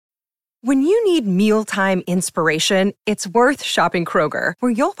When you need mealtime inspiration, it's worth shopping Kroger,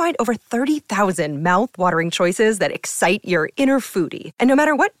 where you'll find over 30,000 mouth-watering choices that excite your inner foodie. And no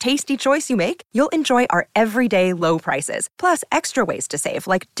matter what tasty choice you make, you'll enjoy our everyday low prices, plus extra ways to save,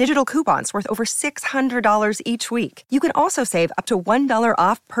 like digital coupons worth over $600 each week. You can also save up to $1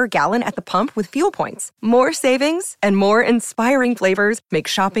 off per gallon at the pump with fuel points. More savings and more inspiring flavors make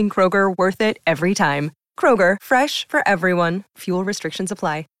shopping Kroger worth it every time. Kroger, fresh for everyone. Fuel restrictions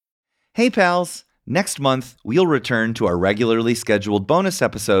apply. Hey pals! Next month, we'll return to our regularly scheduled bonus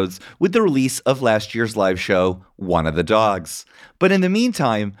episodes with the release of last year's live show, One of the Dogs. But in the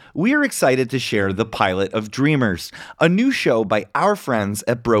meantime, we're excited to share the pilot of Dreamers, a new show by our friends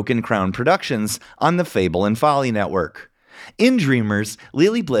at Broken Crown Productions on the Fable and Folly Network. In Dreamers,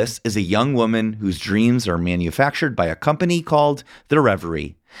 Lily Bliss is a young woman whose dreams are manufactured by a company called The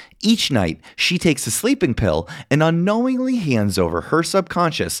Reverie. Each night, she takes a sleeping pill and unknowingly hands over her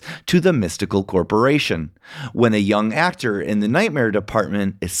subconscious to the mystical corporation. When a young actor in the nightmare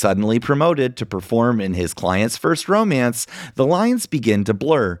department is suddenly promoted to perform in his client's first romance, the lines begin to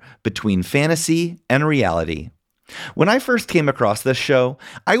blur between fantasy and reality. When I first came across this show,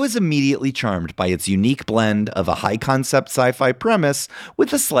 I was immediately charmed by its unique blend of a high-concept sci-fi premise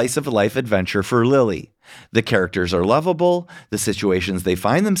with a slice-of-life adventure for Lily. The characters are lovable, the situations they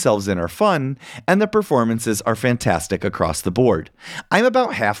find themselves in are fun, and the performances are fantastic across the board. I'm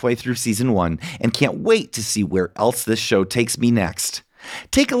about halfway through season 1 and can't wait to see where else this show takes me next.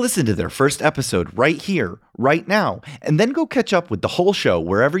 Take a listen to their first episode right here, right now, and then go catch up with the whole show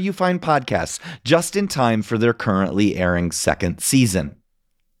wherever you find podcasts, just in time for their currently airing second season.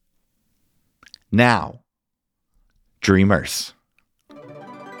 Now, Dreamers.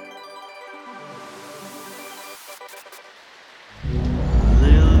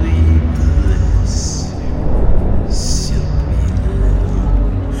 Lily Bliss, silky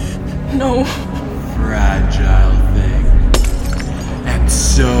little No. fragile thing, and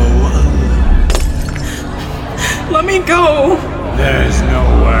so alone. Let me go. There's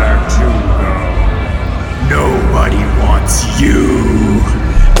nowhere to go. Nobody wants you.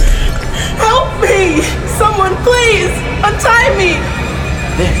 Help me! Someone, please! Untie me!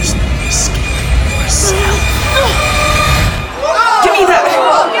 There's no escaping yourself. Give me that!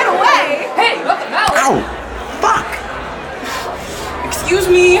 Get away! Hey, what the hell? Ow! Fuck! Excuse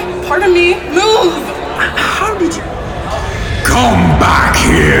me, pardon me, move! How did you... Come back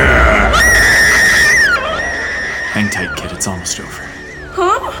here! Hang tight, kid. It's almost over.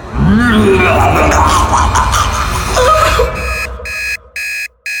 Huh?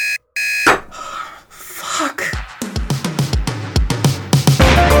 Fuck.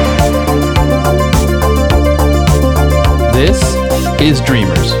 This is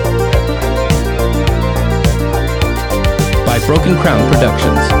Dreamers by Broken Crown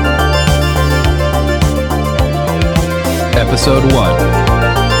Productions. Episode 1: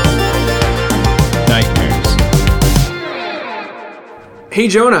 Nightmares. Hey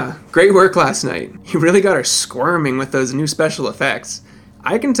Jonah, great work last night. You really got her squirming with those new special effects.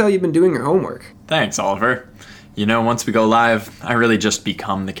 I can tell you've been doing your homework. Thanks, Oliver. You know, once we go live, I really just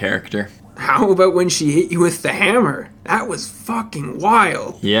become the character. How about when she hit you with the hammer? That was fucking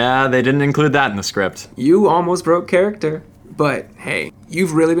wild. Yeah, they didn't include that in the script. You almost broke character. But hey,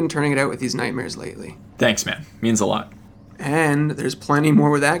 you've really been turning it out with these nightmares lately. Thanks, man. Means a lot. And there's plenty more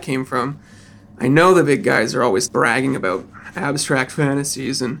where that came from. I know the big guys are always bragging about abstract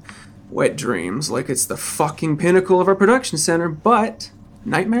fantasies and wet dreams like it's the fucking pinnacle of our production center, but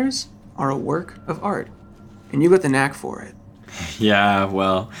nightmares are a work of art. And you got the knack for it. Yeah,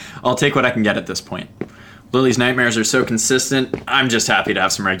 well, I'll take what I can get at this point. Lily's nightmares are so consistent, I'm just happy to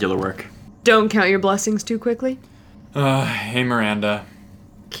have some regular work. Don't count your blessings too quickly. Hey Miranda.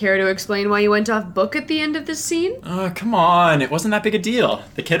 Care to explain why you went off book at the end of this scene? Come on, it wasn't that big a deal.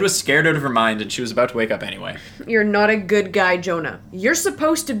 The kid was scared out of her mind and she was about to wake up anyway. You're not a good guy, Jonah. You're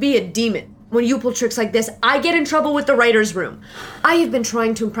supposed to be a demon. When you pull tricks like this, I get in trouble with the writer's room. I have been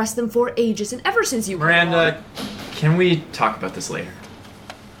trying to impress them for ages, and ever since you... Miranda, can we talk about this later?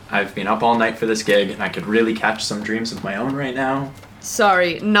 I've been up all night for this gig, and I could really catch some dreams of my own right now.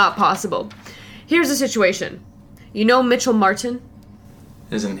 Sorry, not possible. Here's the situation. You know Mitchell Martin?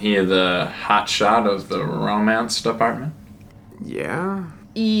 Isn't he the hotshot of the romance department? Yeah?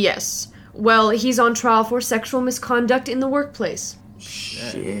 Yes. Well, he's on trial for sexual misconduct in the workplace.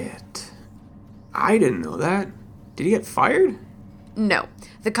 Shit. I didn't know that. Did he get fired? No.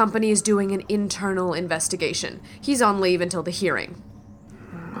 The company is doing an internal investigation. He's on leave until the hearing.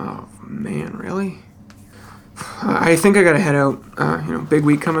 Oh, man, really? I think I gotta head out. Big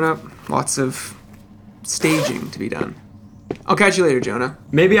week coming up. Lots of staging to be done. I'll catch you later, Jonah.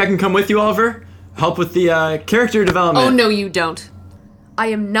 Maybe I can come with you, Oliver? Help with the character development. Oh, no, you don't. I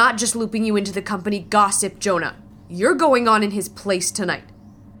am not just looping you into the company gossip, Jonah. You're going on in his place tonight.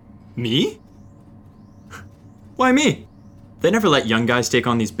 Me? Why me? They never let young guys take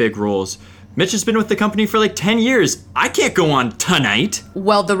on these big roles. Mitch has been with the company for like 10 years. I can't go on tonight.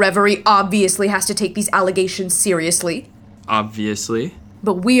 Well, the Reverie obviously has to take these allegations seriously. Obviously.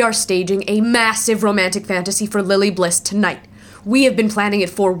 But we are staging a massive romantic fantasy for Lily Bliss tonight. We have been planning it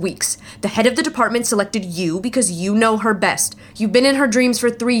for weeks. The head of the department selected you because you know her best. You've been in her dreams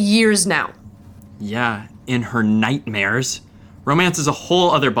for 3 years now. Yeah, in her nightmares. Romance is a whole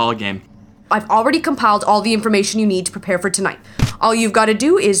other ballgame. I've already compiled all the information you need to prepare for tonight. All you've got to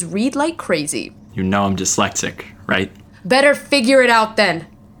do is read like crazy. You know I'm dyslexic, right? Better figure it out then.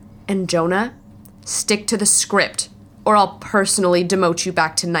 And Jonah, stick to the script, or I'll personally demote you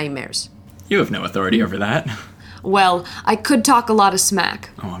back to nightmares. You have no authority over that. Well, I could talk a lot of smack.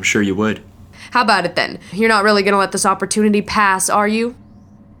 Oh, I'm sure you would. How about it then? You're not really gonna let this opportunity pass, are you?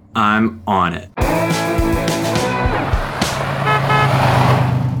 I'm on it.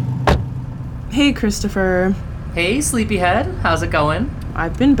 Hey, Christopher. Hey, sleepyhead. How's it going?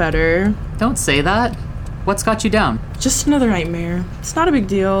 I've been better. Don't say that. What's got you down? Just another nightmare. It's not a big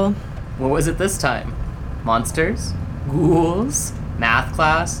deal. What was it this time? Monsters? Ghouls? Math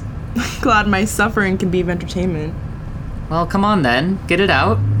class? Glad my suffering can be of entertainment. Well, come on then. Get it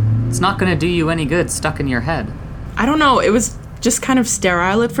out. It's not gonna do you any good stuck in your head. I don't know. It was just kind of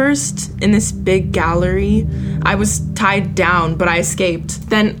sterile at first, in this big gallery. I was tied down, but I escaped.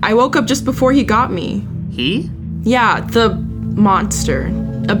 Then I woke up just before he got me. He? Yeah, the monster.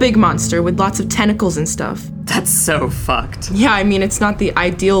 A big monster with lots of tentacles and stuff. That's so fucked. Yeah, I mean, it's not the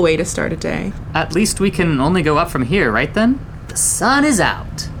ideal way to start a day. At least we can only go up from here, right then? The sun is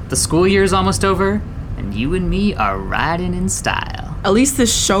out. The school year's almost over, and you and me are riding in style. At least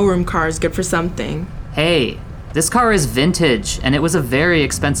this showroom car is good for something. Hey, this car is vintage, and it was a very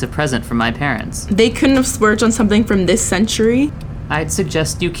expensive present from my parents. They couldn't have splurged on something from this century? I'd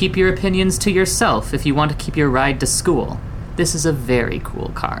suggest you keep your opinions to yourself if you want to keep your ride to school. This is a very cool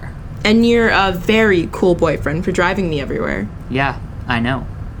car. And you're a very cool boyfriend for driving me everywhere. Yeah, I know.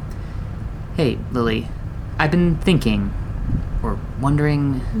 Hey, Lily, I've been thinking, or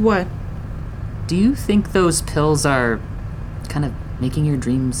wondering... What? Do you think those pills are kind of making your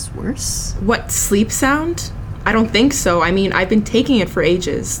dreams worse? What, sleep sound? I don't think so. I mean, I've been taking it for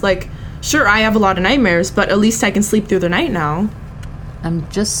ages. Like, sure, I have a lot of nightmares, but at least I can sleep through the night now. I'm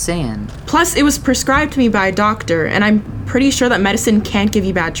just saying. Plus, it was prescribed to me by a doctor, and I'm pretty sure that medicine can't give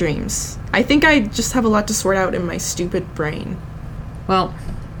you bad dreams. I think I just have a lot to sort out in my stupid brain. Well,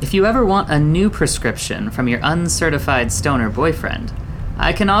 if you ever want a new prescription from your uncertified stoner boyfriend,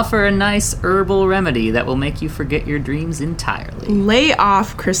 I can offer a nice herbal remedy that will make you forget your dreams entirely. Lay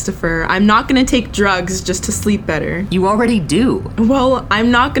off, Christopher. I'm not gonna take drugs just to sleep better. You already do. Well, I'm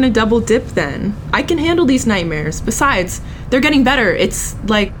not gonna double dip then. I can handle these nightmares. Besides, they're getting better. It's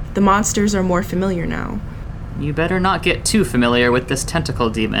like the monsters are more familiar now. You better not get too familiar with this tentacle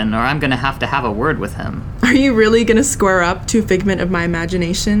demon, or I'm gonna have a word with him. Are you really gonna square up to a figment of my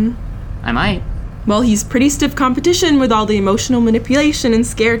imagination? I might. Well, he's pretty stiff competition with all the emotional manipulation and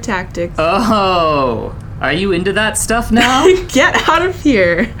scare tactics. Oh, are you into that stuff now? Get out of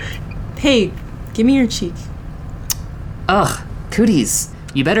here. Hey, give me your cheek. Ugh, cooties.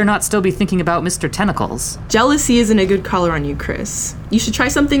 You better not still be thinking about Mr. Tentacles. Jealousy isn't a good color on you, Chris. You should try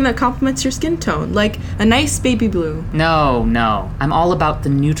something that complements your skin tone, like a nice baby blue. No. I'm all about the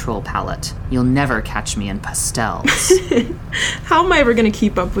neutral palette. You'll never catch me in pastels. How am I ever gonna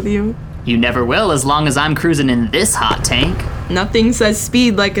keep up with you? You never will as long as I'm cruising in this hot tank. Nothing says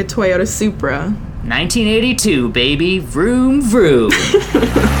speed like a Toyota Supra. 1982, baby. Vroom, vroom.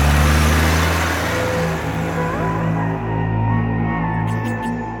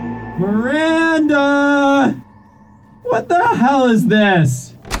 Miranda! What the hell is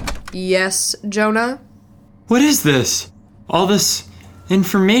this? Yes, Jonah? What is this? All this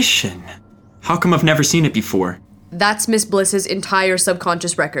information. How come I've never seen it before? That's Miss Bliss's entire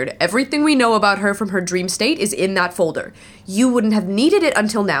subconscious record. Everything we know about her from her dream state is in that folder. You wouldn't have needed it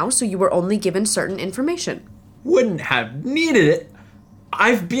until now, so you were only given certain information. Wouldn't have needed it?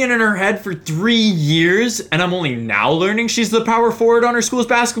 I've been in her head for 3 years, and I'm only now learning she's the power forward on her school's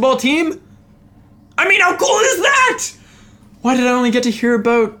basketball team? I mean, how cool is that? Why did I only get to hear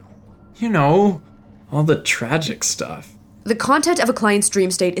about, all the tragic stuff? The content of a client's dream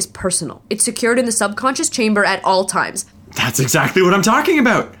state is personal. It's secured in the subconscious chamber at all times. That's exactly what I'm talking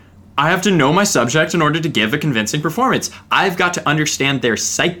about. I have to know my subject in order to give a convincing performance. I've got to understand their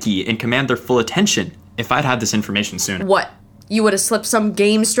psyche and command their full attention. If I'd had this information sooner. What? You would have slipped some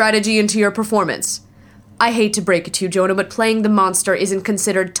game strategy into your performance. I hate to break it to you, Jonah, but playing the monster isn't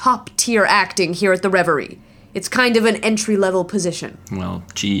considered top-tier acting here at the Reverie. It's kind of an entry-level position. Well,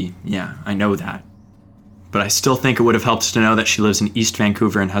 gee, yeah, I know that. But I still think it would have helped to know that she lives in East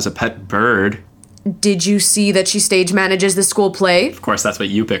Vancouver and has a pet bird. Did you see that she stage manages the school play? Of course, that's what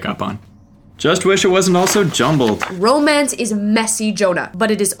you pick up on. Just wish it wasn't all so jumbled. Romance is messy, Jonah,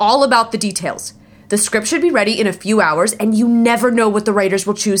 but it is all about the details. The script should be ready in a few hours, and you never know what the writers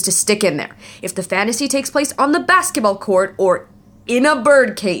will choose to stick in there. If the fantasy takes place on the basketball court or in a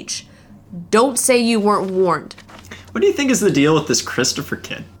bird cage, don't say you weren't warned. What do you think is the deal with this Christopher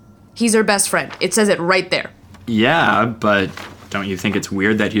kid? He's her best friend. It says it right there. Yeah, but don't you think it's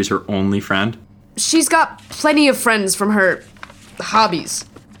weird that he's her only friend? She's got plenty of friends from her hobbies.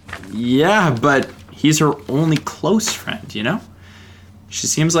 Yeah, but he's her only close friend, you know? She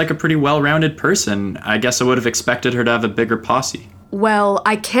seems like a pretty well-rounded person. I guess I would have expected her to have a bigger posse. Well,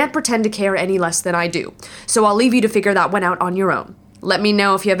 I can't pretend to care any less than I do, so I'll leave you to figure that one out on your own. Let me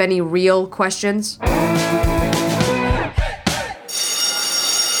know if you have any real questions.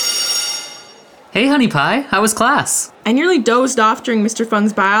 Hey, Honey Pie, how was class? I nearly dozed off during Mr.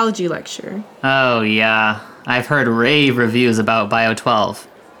 Fung's biology lecture. Oh, yeah. I've heard rave reviews about Bio 12.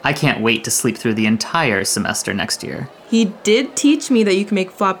 I can't wait to sleep through the entire semester next year. He did teach me that you can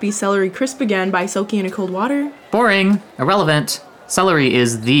make floppy celery crisp again by soaking it in cold water. Boring. Irrelevant. Celery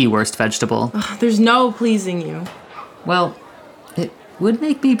is the worst vegetable. Ugh, there's no pleasing you. Well, it would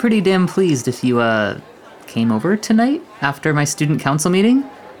make me pretty damn pleased if you, came over tonight after my student council meeting.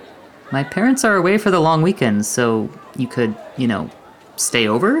 My parents are away for the long weekend, so you could, stay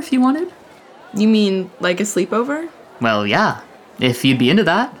over if you wanted. You mean like a sleepover? Well, yeah. If you'd be into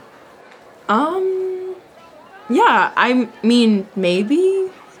that. Yeah, I mean, maybe?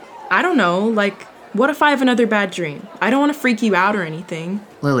 I don't know, like, what if I have another bad dream? I don't want to freak you out or anything.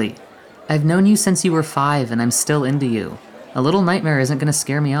 Lily, I've known you since you were 5 and I'm still into you. A little nightmare isn't gonna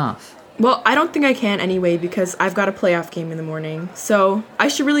scare me off. Well, I don't think I can anyway because I've got a playoff game in the morning, so I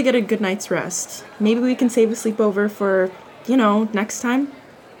should really get a good night's rest. Maybe we can save a sleepover for, next time?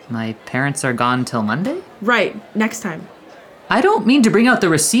 My parents are gone till Monday? Right, next time. I don't mean to bring out the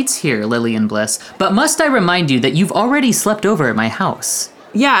receipts here, Lillian Bliss, but must I remind you that you've already slept over at my house?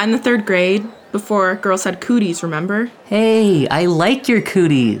 Yeah, in the 3rd grade, before girls had cooties, remember? Hey, I like your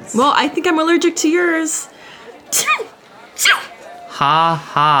cooties. Well, I think I'm allergic to yours. Ha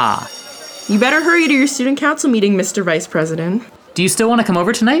ha. You better hurry to your student council meeting, Mr. Vice President. Do you still want to come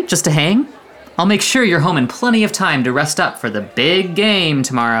over tonight, just to hang? I'll make sure you're home in plenty of time to rest up for the big game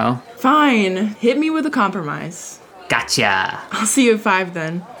tomorrow. Fine, hit me with a compromise. Gotcha. I'll see you at 5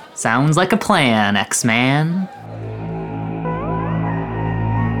 then. Sounds like a plan, X-Man.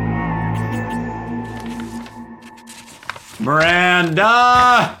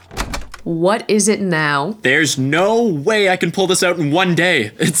 Miranda! What is it now? There's no way I can pull this out in one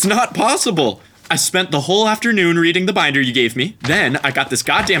day. It's not possible. I spent the whole afternoon reading the binder you gave me. Then I got this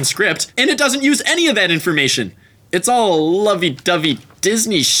goddamn script, and it doesn't use any of that information. It's all lovey-dovey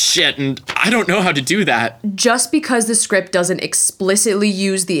Disney shit, and I don't know how to do that. Just because the script doesn't explicitly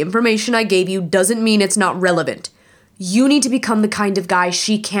use the information I gave you doesn't mean it's not relevant. You need to become the kind of guy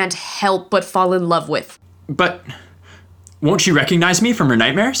she can't help but fall in love with. But won't she recognize me from her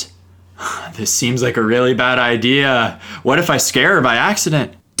nightmares? This seems like a really bad idea. What if I scare her by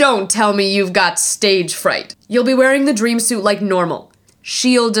accident? Don't tell me you've got stage fright. You'll be wearing the dream suit like normal.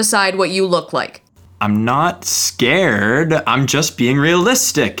 She'll decide what you look like. I'm not scared. I'm just being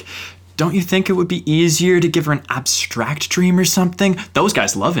realistic. Don't you think it would be easier to give her an abstract dream or something? Those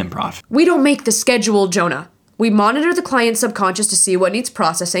guys love improv. We don't make the schedule, Jonah. We monitor the client's subconscious to see what needs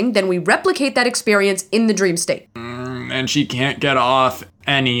processing, then we replicate that experience in the dream state. And she can't get off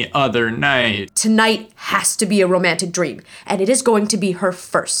any other night. Tonight has to be a romantic dream, and it is going to be her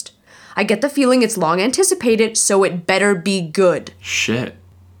first. I get the feeling it's long anticipated, so it better be good. Shit.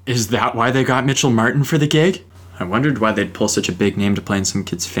 Is that why they got Mitchell Martin for the gig? I wondered why they'd pull such a big name to play in some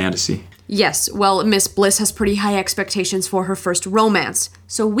kid's fantasy. Yes, well, Miss Bliss has pretty high expectations for her first romance,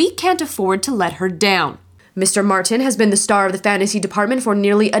 so we can't afford to let her down. Mr. Martin has been the star of the fantasy department for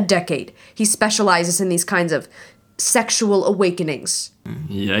nearly a decade. He specializes in these kinds of sexual awakenings.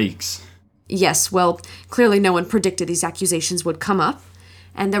 Yikes. Yes, well, clearly no one predicted these accusations would come up,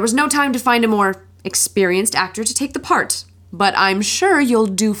 and there was no time to find a more experienced actor to take the part. But I'm sure you'll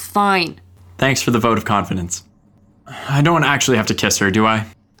do fine. Thanks for the vote of confidence. I don't actually have to kiss her, do I?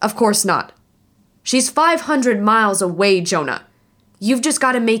 Of course not. She's 500 miles away, Jonah. You've just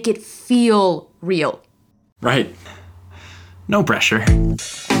got to make it feel real. Right. No pressure.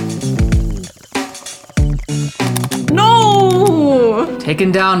 No!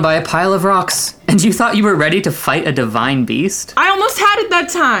 Taken down by a pile of rocks. And you thought you were ready to fight a divine beast? I almost had it that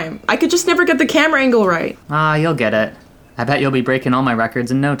time. I could just never get the camera angle right. Ah, you'll get it. I bet you'll be breaking all my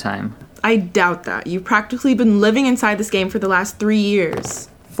records in no time. I doubt that. You've practically been living inside this game for the last 3 years.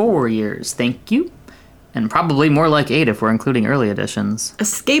 4 years, thank you. And probably more like 8 if we're including early editions.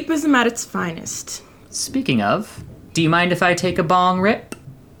 Escapism at its finest. Speaking of, do you mind if I take a bong rip?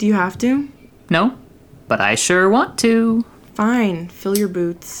 Do you have to? No, but I sure want to. Fine, fill your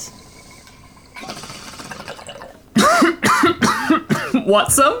boots.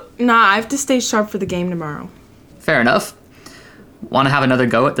 Want some? Nah, I have to stay sharp for the game tomorrow. Fair enough. Want to have another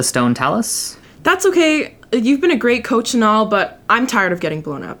go at the Stone Talus? That's okay. You've been a great coach and all, but I'm tired of getting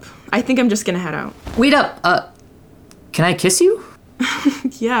blown up. I think I'm just gonna head out. Wait up, can I kiss you?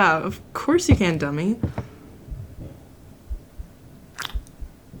 Yeah, of course you can, dummy.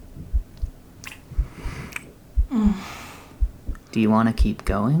 Do you want to keep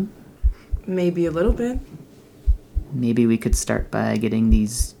going? Maybe a little bit. Maybe we could start by getting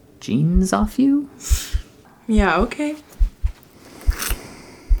these jeans off you? Yeah, okay.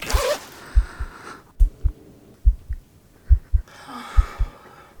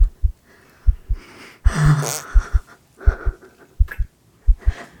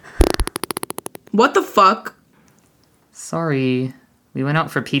 What the fuck? Sorry. We went out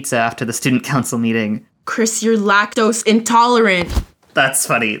for pizza after the student council meeting. Chris, you're lactose intolerant. That's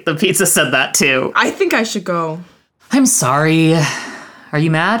funny. The pizza said that too. I think I should go. I'm sorry. Are you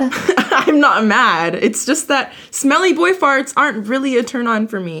mad? I'm not mad. It's just that smelly boy farts aren't really a turn on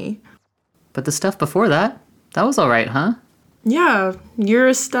for me. But the stuff before that was alright, huh? Yeah, you're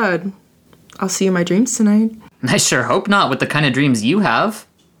a stud. I'll see you in my dreams tonight. I sure hope not with the kind of dreams you have.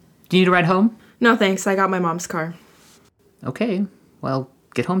 Do you need a ride home? No thanks, I got my mom's car. Okay, well,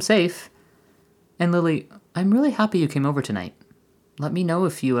 get home safe. And Lily, I'm really happy you came over tonight. Let me know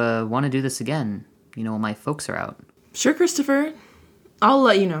if you want to do this again. You know, when my folks are out. Sure, Christopher. I'll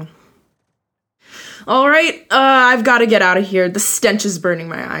let you know. All right, I've got to get out of here. The stench is burning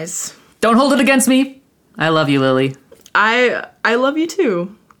my eyes. Don't hold it against me. I love you, Lily. I love you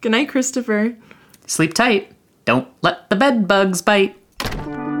too. Good night, Christopher. Sleep tight. Don't let the bed bugs bite.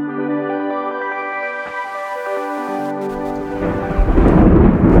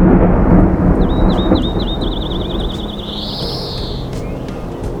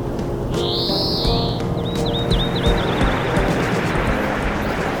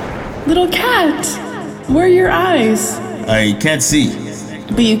 Little cat, where are your eyes? I can't see.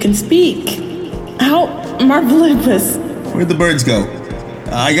 But you can speak. How marvelous. Where'd the birds go?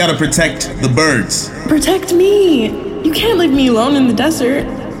 I gotta protect the birds. Protect me. You can't leave me alone in the desert.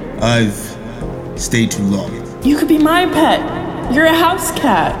 I've stayed too long. You could be my pet. You're a house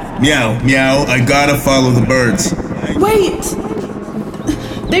cat. Meow, meow, I gotta follow the birds. Wait!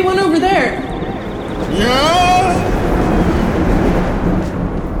 They went over there. Yeah!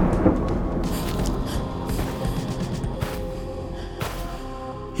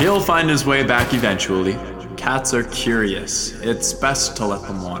 He'll find his way back eventually. Cats are curious. It's best to let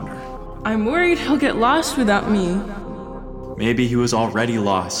them wander. I'm worried he'll get lost without me. Maybe he was already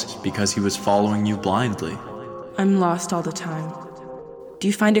lost because he was following you blindly. I'm lost all the time. Do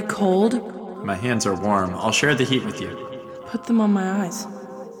you find it cold? My hands are warm. I'll share the heat with you. Put them on my eyes.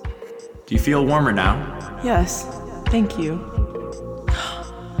 Do you feel warmer now? Yes, thank you.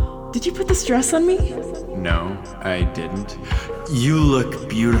 Did you put this dress on me? No, I didn't. You look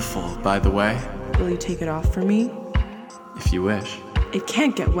beautiful, by the way. Will you take it off for me? If you wish. It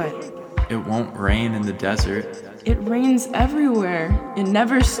can't get wet. It won't rain in the desert. It rains everywhere. It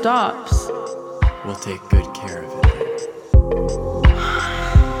never stops. We'll take good care of it.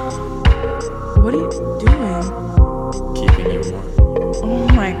 What are you doing? Keeping you warm. Oh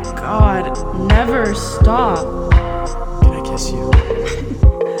my god, never stop. Can I kiss you?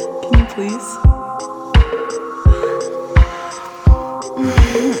 Can you please?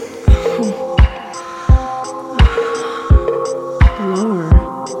 Lower.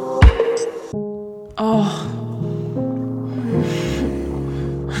 Oh.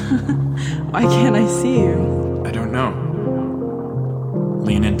 Why can't I see you? I don't know.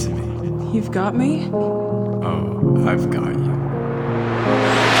 Lean into me. You've got me? Oh, I've got you.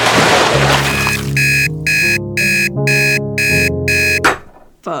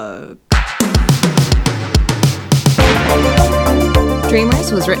 Fuck.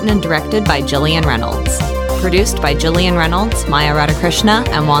 Dreamers was written and directed by Jillian Reynolds. produced by Jillian Reynolds, Maya Radhakrishna,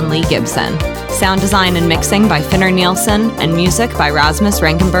 and Juan Lee Gibson. Sound design and mixing by Finner Nielsen, and music by Rasmus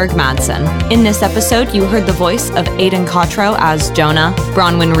Rankenberg Madsen. In this episode, you heard the voice of Aidan Cottrell as Jonah,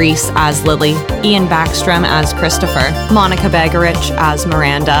 Bronwyn Reese as Lily, Ian Backstrom as Christopher, Monica Bagarich as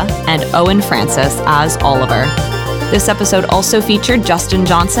Miranda, and Owen Francis as Oliver. This episode also featured Justin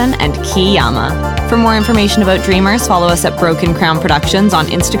Johnson and Ki Yama. For more information about Dreamers, follow us at Broken Crown Productions on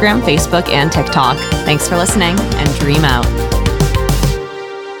Instagram, Facebook, and TikTok. Thanks for listening, and dream out.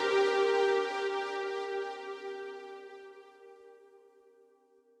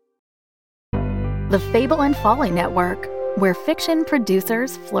 The Fable and Folly Network, where fiction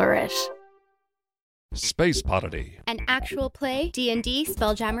producers flourish. Space Podity, an actual play D&D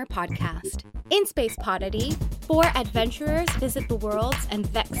Spelljammer podcast. In Space Podity, 4 adventurers visit the worlds and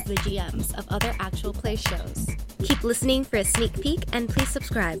vex the GMs of other actual play shows. Keep listening for a sneak peek, and please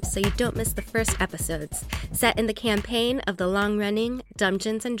subscribe so you don't miss the first episodes, set in the campaign of the long-running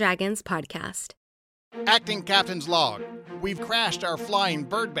Dungeons & Dragons podcast. Acting Captain's Log. We've crashed our flying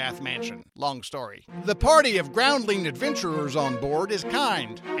birdbath mansion. Long story. The party of groundling adventurers on board is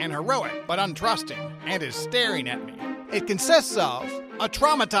kind and heroic, but untrusting, and is staring at me. It consists of a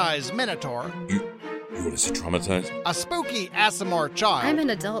traumatized Minotaur. You want to say traumatized? A spooky Aasimar child. I'm an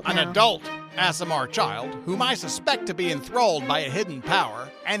adult now. An adult Aasimar child, whom I suspect to be enthralled by a hidden power,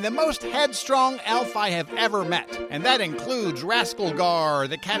 and the most headstrong elf I have ever met. And that includes Rascalgar,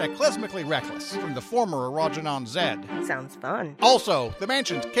 the cataclysmically reckless, from the former Erogenon Zed. Sounds fun. Also, the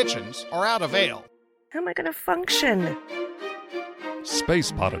mansion's kitchens are out of ale. How am I going to function?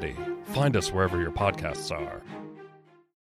 Space Podity. Find us wherever your podcasts are.